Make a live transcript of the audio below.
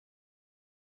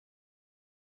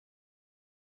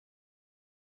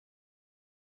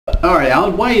All right,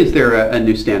 Alan, why is there a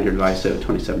new standard of ISO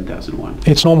 27001?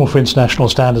 It's normal for international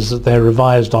standards that they're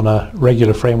revised on a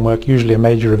regular framework, usually a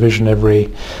major revision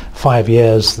every 5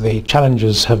 years. The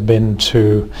challenges have been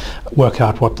to work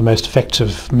out what the most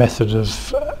effective method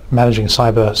of managing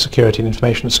cyber security and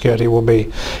information security will be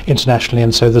internationally,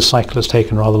 and so this cycle has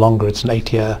taken rather longer. It's an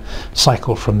 8-year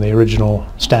cycle from the original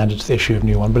standard to the issue of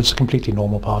new one, but it's a completely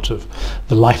normal part of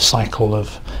the life cycle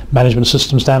of management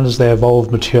system standards. They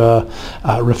evolve, mature,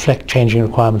 reflect changing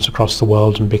requirements across the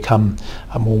world and become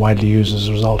more widely used as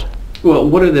a result. Well,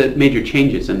 what are the major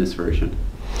changes in this version?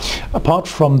 Apart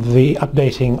from the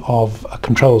updating of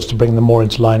controls to bring them more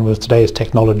into line with today's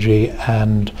technology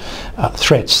and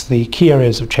threats, the key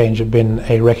areas of change have been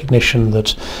a recognition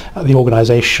that the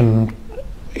organization,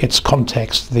 its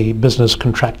context, the business,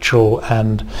 contractual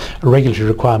and regulatory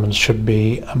requirements should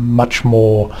be much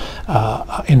more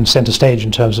in center stage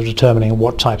in terms of determining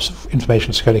what types of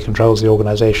information security controls the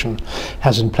organization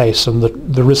has in place, and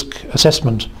the risk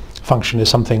assessment function is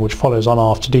something which follows on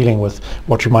after dealing with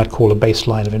what you might call a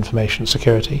baseline of information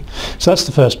security. So that's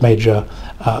the first major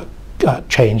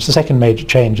change. The second major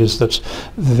change is that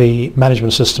the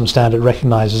management system standard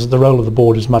recognizes that the role of the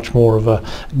board is much more of a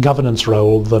governance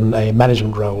role than a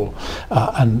management role,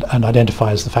 and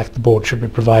identifies the fact the board should be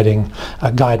providing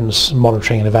guidance,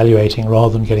 monitoring and evaluating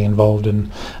rather than getting involved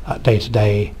in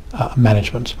day-to-day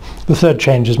management. The third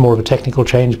change is more of a technical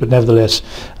change, but nevertheless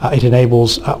it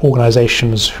enables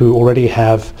organizations who already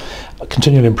have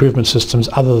continual improvement systems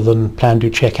other than Plan, Do,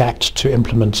 Check, Act to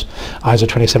implement ISO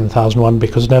 27001,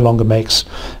 because it no longer makes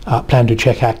Plan, Do,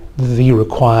 Check, Act the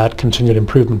required continual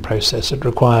improvement process. It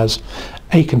requires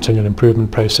a continual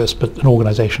improvement process, but an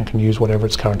organization can use whatever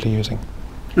it's currently using.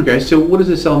 Okay, so what does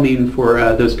this all mean for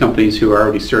those companies who are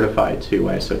already certified to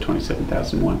ISO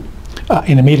 27001?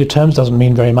 In immediate terms, doesn't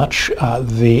mean very much.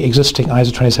 The existing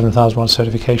ISO 27001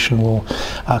 certification will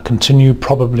continue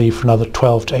probably for another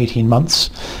 12 to 18 months.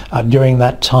 During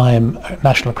that time,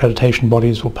 national accreditation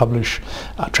bodies will publish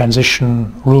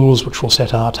transition rules which will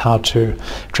set out how to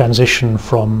transition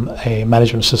from a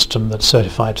management system that's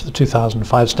certified to the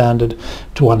 2005 standard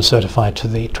to one certified to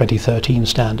the 2013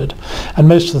 standard. And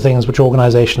most of the things which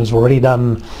organizations have already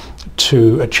done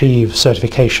to achieve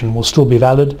certification will still be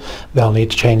valid. They'll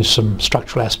need to change some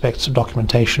structural aspects of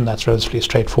documentation. That's relatively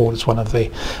straightforward. It's one of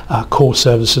the core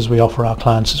services we offer our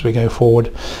clients as we go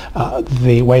forward.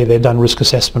 The way they've done risk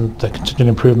assessment, the continual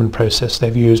improvement process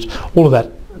they've used, all of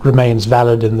that remains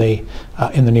valid in the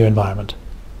new environment.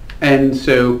 And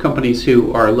so companies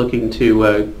who are looking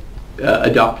to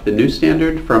adopt the new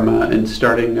standard from and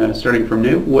starting from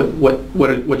new,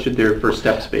 what should their first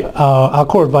steps be? Our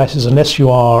core advice is, unless you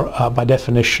are by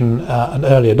definition an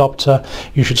early adopter,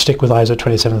 you should stick with ISO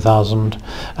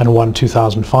 27001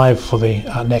 2005 for the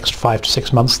next 5 to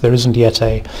 6 months. There isn't yet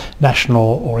a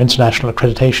national or international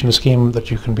accreditation scheme that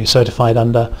you can be certified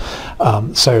under,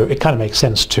 so it kind of makes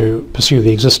sense to pursue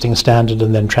the existing standard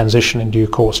and then transition in due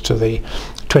course to the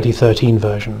 2013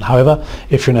 version. However,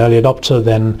 if you're an early adopter,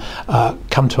 then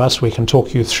come to us. We can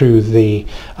talk you through the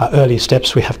early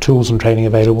steps. We have tools and training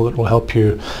available that will help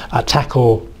you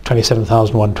tackle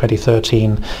 27001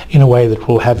 2013 in a way that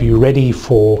will have you ready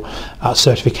for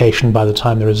certification by the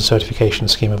time there is a certification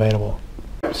scheme available.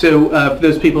 So for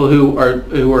those people who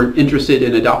are interested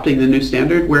in adopting the new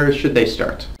standard, where should they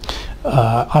start?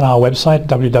 On our website,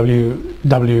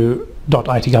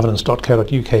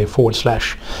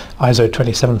 www.itgovernance.co.uk/ISO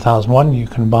 27001. You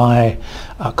can buy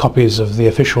copies of the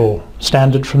official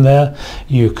standard from there.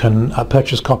 You can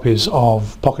purchase copies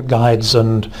of pocket guides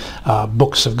and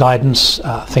books of guidance,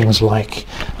 things like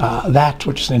that,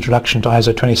 which is an introduction to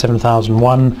ISO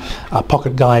 27001, a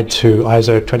pocket guide to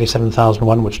ISO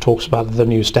 27001, which talks about the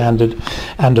new standard,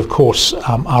 and of course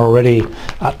our already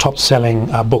top-selling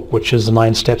book, which is the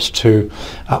 9 steps to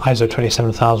ISO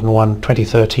 27001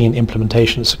 2013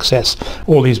 implementation success.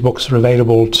 All these books are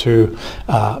available to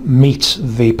meet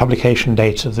the publication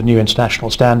date of the new international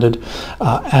standard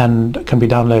and can be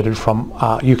downloaded from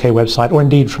our UK website, or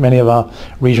indeed from any of our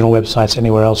regional websites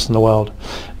anywhere else in the world.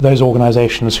 Those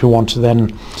organizations who want to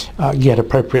then get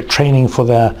appropriate training for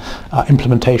their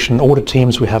implementation audit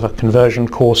teams, we have a conversion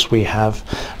course, we have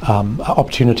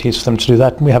opportunities for them to do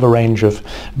that, and we have a range of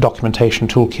documentation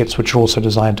toolkits which are also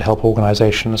designed to help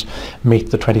organizations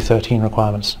meet the 2013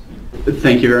 requirements.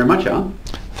 Thank you very much, Alan.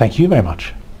 Thank you very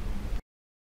much.